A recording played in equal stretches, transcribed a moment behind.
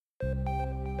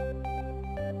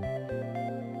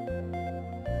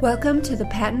Welcome to the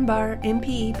Patent Bar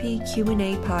MPEP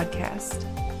Q&A podcast.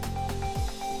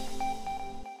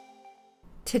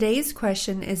 Today's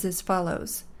question is as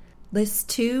follows. List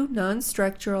two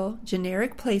non-structural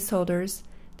generic placeholders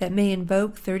that may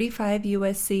invoke 35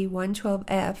 U.S.C.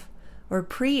 112F or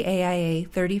pre-AIA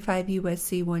 35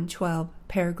 U.S.C. 112,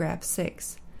 paragraph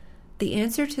 6. The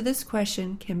answer to this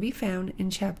question can be found in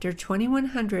Chapter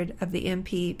 2100 of the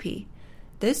MPEP.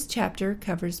 This chapter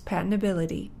covers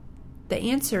patentability. The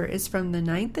answer is from the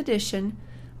 9th edition,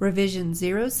 revision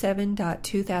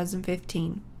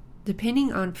 07.2015.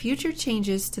 Depending on future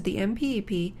changes to the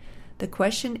MPEP, the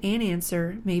question and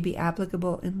answer may be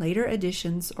applicable in later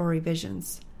editions or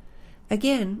revisions.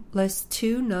 Again, list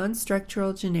two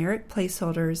non-structural generic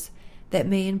placeholders that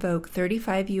may invoke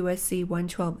 35 U.S.C.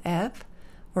 112F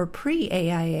or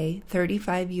pre-AIA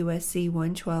 35 U.S.C.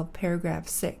 112 paragraph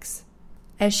 6.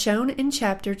 As shown in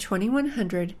Chapter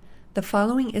 2100, the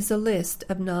following is a list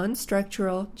of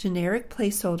non-structural generic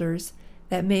placeholders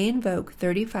that may invoke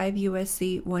 35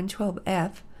 U.S.C.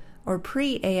 112F or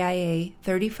pre-AIA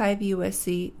 35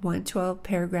 U.S.C. 112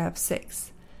 paragraph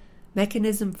 6.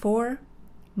 Mechanism 4,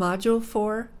 Module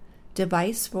 4,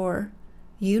 Device 4,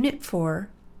 Unit 4,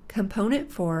 Component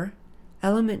 4,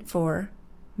 Element 4,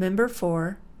 Member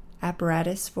 4,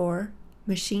 Apparatus 4,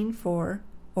 Machine 4,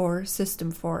 or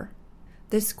System 4.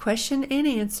 This question and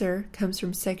answer comes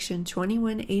from Section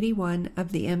 2181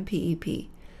 of the MPEP.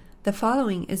 The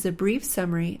following is a brief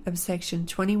summary of Section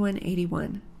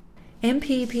 2181.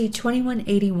 MPEP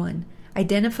 2181,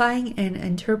 identifying and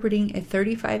interpreting a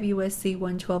 35 U.S.C.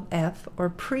 112F or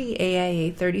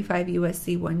pre-AIA 35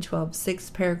 U.S.C. 112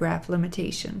 6-paragraph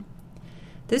limitation.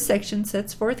 This section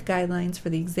sets forth guidelines for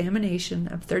the examination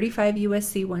of 35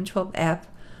 U.S.C. 112F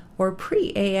or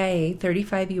pre-AIA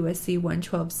 35 U.S.C.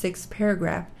 112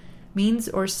 6-paragraph means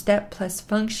or step plus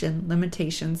function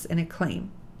limitations in a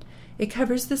claim. It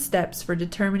covers the steps for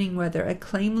determining whether a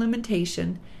claim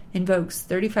limitation invokes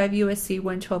 35 U.S.C.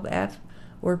 112F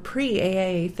or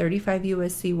pre-AIA 35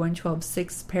 U.S.C. 112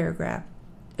 6-paragraph.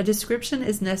 A description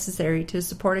is necessary to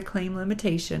support a claim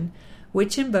limitation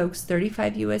which invokes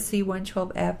 35 U.S.C.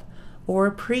 112F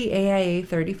or pre-AIA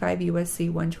 35 U.S.C.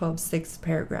 112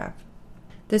 6-paragraph.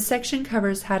 This section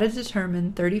covers how to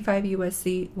determine 35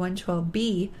 U.S.C.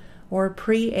 112B or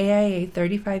pre-AIA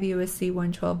 35 U.S.C.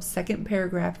 112 2nd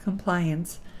paragraph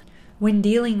compliance when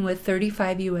dealing with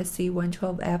 35 U.S.C.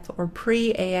 112F or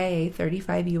pre-AIA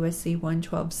 35 U.S.C.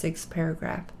 112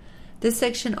 6-paragraph. This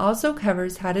section also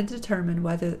covers how to determine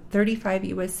whether 35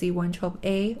 U.S.C.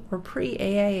 112A or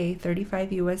pre-AIA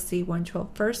 35 U.S.C.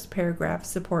 112 1st paragraph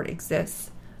support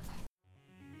exists.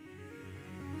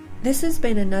 This has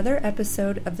been another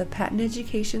episode of the Patent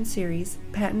Education Series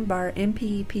Patent Bar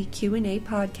MPEP Q&A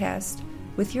podcast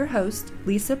with your host,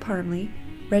 Lisa Parmley,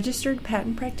 Registered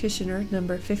Patent Practitioner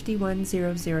number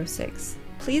 51006.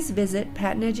 Please visit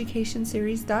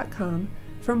patenteducationseries.com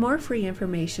for more free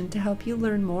information to help you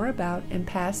learn more about and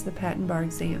pass the Patent Bar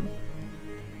exam.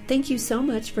 Thank you so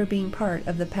much for being part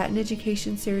of the Patent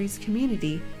Education Series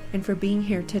community and for being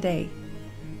here today.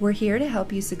 We're here to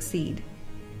help you succeed.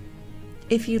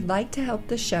 If you'd like to help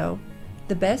the show,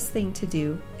 the best thing to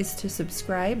do is to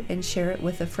subscribe and share it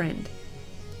with a friend.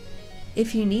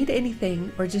 If you need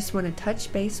anything or just want to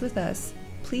touch base with us,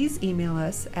 please email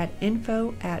us at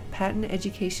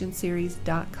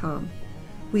info@patenteducationseries.com.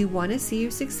 We want to see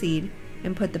you succeed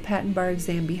and put the Patent Bar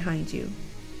exam behind you.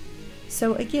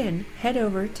 So again, head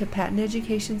over to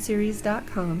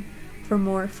patenteducationseries.com for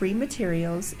more free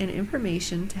materials and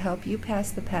information to help you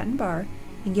pass the Patent Bar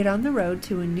and get on the road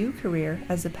to a new career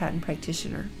as a patent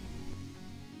practitioner.